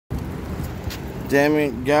Damn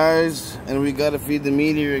it, guys. And we gotta feed the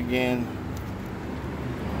meteor again.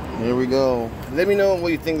 Here we go. Let me know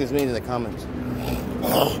what you think this means in the comments.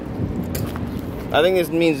 I think this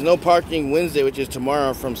means no parking Wednesday, which is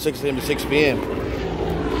tomorrow from 6 a.m. to 6 p.m.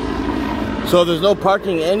 So if there's no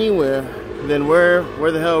parking anywhere, then where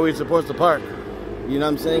the hell are we supposed to park? You know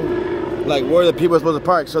what I'm saying? Like, where are the people supposed to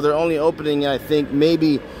park? So they're only opening, I think,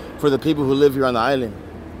 maybe for the people who live here on the island.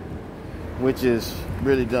 Which is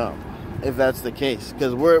really dumb, if that's the case.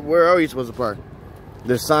 Because where are we supposed to park?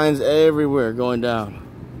 There's signs everywhere going down.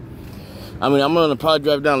 I mean, I'm gonna probably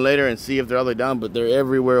drive down later and see if they're all the way down, but they're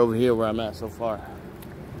everywhere over here where I'm at so far.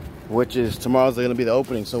 Which is, tomorrow's gonna be the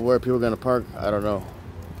opening, so where are people gonna park? I don't know.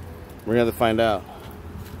 We're gonna have to find out.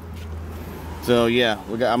 So yeah,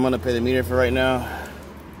 I'm gonna pay the meter for right now.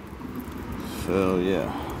 So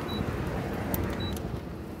yeah.